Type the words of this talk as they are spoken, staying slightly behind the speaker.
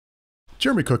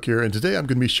Jeremy Cook here, and today I'm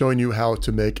going to be showing you how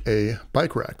to make a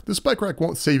bike rack. This bike rack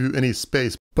won't save you any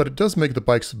space, but it does make the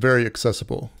bikes very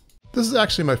accessible. This is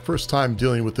actually my first time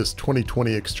dealing with this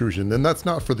 2020 extrusion, and that's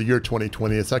not for the year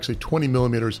 2020, it's actually 20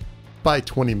 millimeters by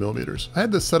 20 millimeters. I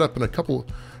had this set up in a couple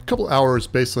hours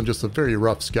based on just a very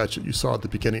rough sketch that you saw at the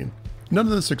beginning. None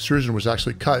of this extrusion was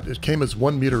actually cut. It came as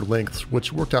 1 meter lengths,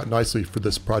 which worked out nicely for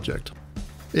this project.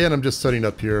 And I'm just setting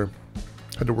up here.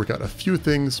 Had to work out a few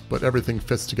things, but everything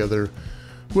fits together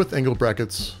with angle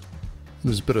brackets.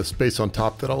 There's a bit of space on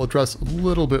top that I'll address a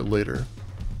little bit later.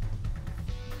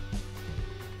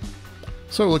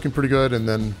 So looking pretty good, and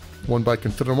then one bike can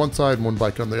fit on one side and one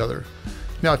bike on the other.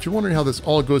 Now, if you're wondering how this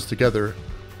all goes together,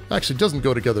 actually it doesn't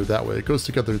go together that way, it goes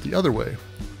together the other way.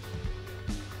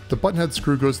 The button head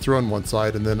screw goes through on one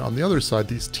side, and then on the other side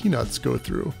these T-nuts go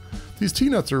through. These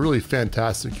T-nuts are really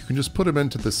fantastic. You can just put them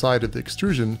into the side of the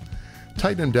extrusion,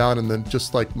 tighten them down, and then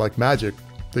just like magic,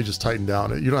 they just tighten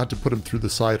down. You don't have to put them through the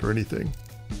side or anything.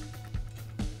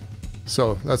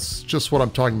 So that's just what I'm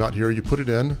talking about here. You put it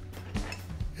in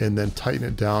and then tighten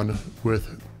it down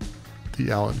with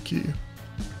the Allen key.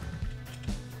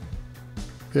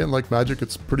 And like magic,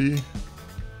 it's pretty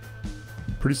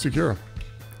secure.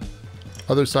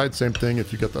 Other side, same thing.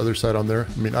 If you got the other side on there,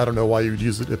 I mean, I don't know why you would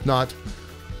use it. If not,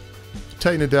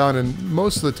 tighten it down, and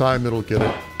most of the time it'll get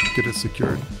it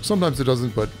secured. Sometimes it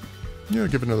doesn't, but you know,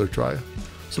 give it another try.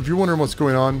 So if you're wondering what's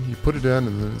going on, you put it in,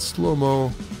 and then in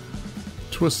slow-mo,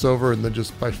 twists over, and then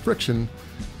just by friction,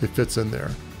 it fits in there.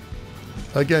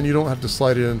 Again, you don't have to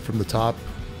slide it in from the top,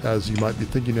 as you might be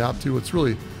thinking you have to. It's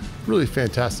really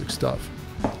fantastic stuff.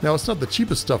 Now, it's not the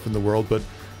cheapest stuff in the world, but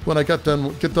when I get done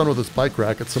with this bike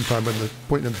rack at some time in the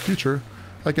point in the future,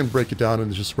 I can break it down and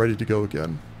it's just ready to go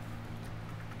again.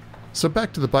 So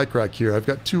back to the bike rack here, I've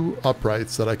got two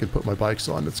uprights that I can put my bikes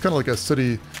on. It's kind of like a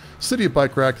city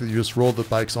bike rack that you just roll the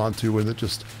bikes onto and it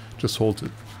just holds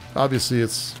it. Obviously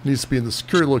it needs to be in the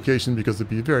secure location because it'd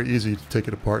be very easy to take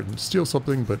it apart and steal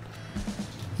something, but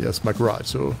yeah, it's my garage,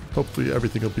 so hopefully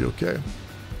everything will be okay.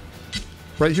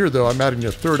 Right here though, I'm adding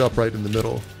a third upright in the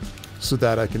middle so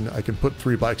that I can put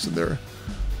 3 bikes in there.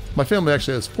 My family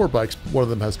actually has 4 bikes. One of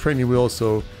them has training wheels,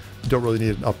 so you don't really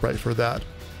need an upright for that.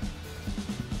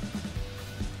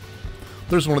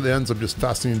 There's one of the ends. I'm just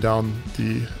fastening down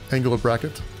the angular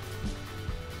bracket.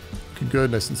 Looking good,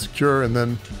 nice and secure. And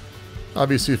then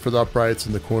obviously for the uprights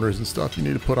and the corners and stuff, you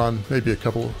need to put on maybe a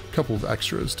couple of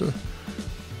extras to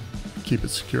keep it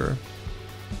secure.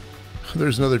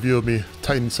 There's another view of me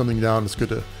tightening something down. It's good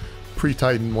to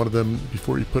pre-tighten one of them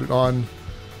before you put it on.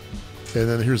 And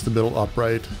then here's the middle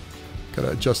upright.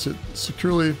 Gotta adjust it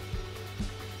securely.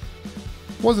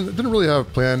 Didn't really have a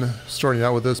plan starting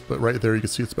out with this, but right there you can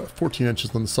see it's about 14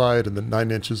 inches on the side and then 9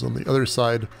 inches on the other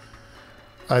side.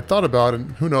 I thought about it,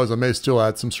 and who knows, I may still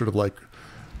add some sort of like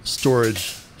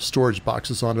storage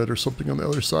boxes on it or something on the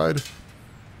other side.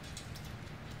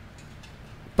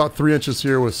 About 3 inches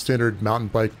here with standard mountain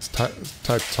bike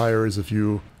type tires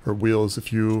or wheels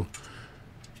if you're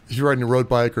riding a road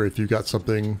bike, or if you've got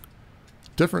something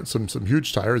different, some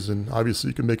huge tires, and obviously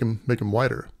you can make them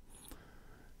wider.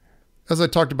 As I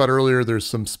talked about earlier, there's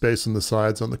some space on the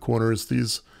sides, on the corners.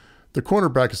 The corner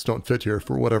brackets don't fit here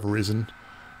for whatever reason,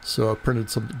 so I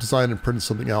designed and printed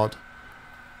something out.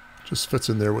 Just fits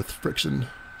in there with friction.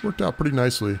 Worked out pretty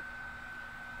nicely.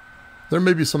 There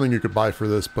may be something you could buy for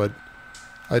this, but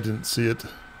I didn't see it,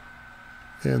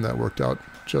 and that worked out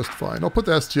just fine. I'll put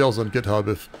the STLs on GitHub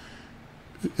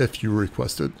if you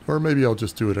request it, or maybe I'll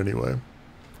just do it anyway.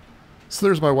 So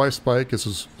there's my wife's bike. This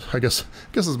is, I guess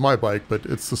it's my bike, but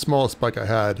it's the smallest bike I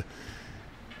had.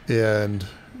 And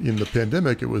in the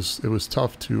pandemic, it was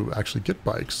tough to actually get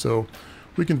bikes. So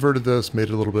we converted this, made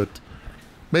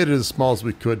it as small as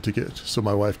we could to get so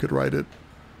my wife could ride it.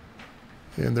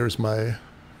 And there's my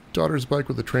daughter's bike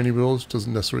with the training wheels.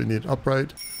 Doesn't necessarily need an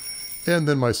upright. And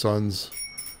then my son's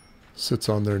sits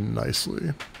on there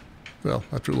nicely. Well,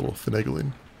 after a little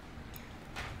finagling.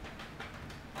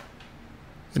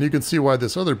 And you can see why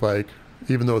this other bike,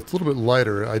 even though it's a little bit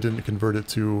lighter, I didn't convert it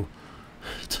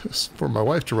for my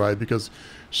wife to ride, because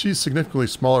she's significantly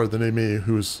smaller than me,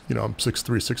 who's, you know, I'm 6'3",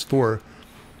 6'4".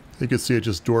 You can see it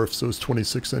just dwarfs those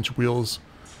 26-inch wheels.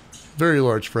 Very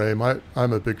large frame.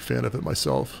 I'm a big fan of it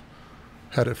myself.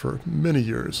 Had it for many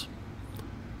years.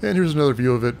 And here's another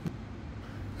view of it.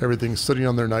 Everything's sitting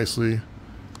on there nicely.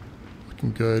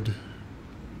 Looking good.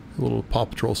 A little Paw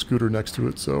Patrol scooter next to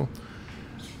it, so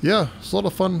yeah, it's a lot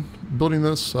of fun building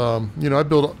this. You know, I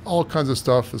build all kinds of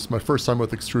stuff. It's my first time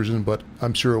with extrusion, but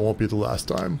I'm sure it won't be the last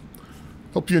time.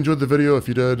 Hope you enjoyed the video. If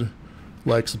you did,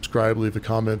 like, subscribe, leave a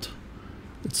comment,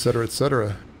 etc.,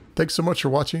 etc. Thanks so much for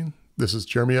watching. This is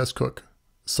Jeremy S. Cook.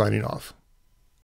 signing off.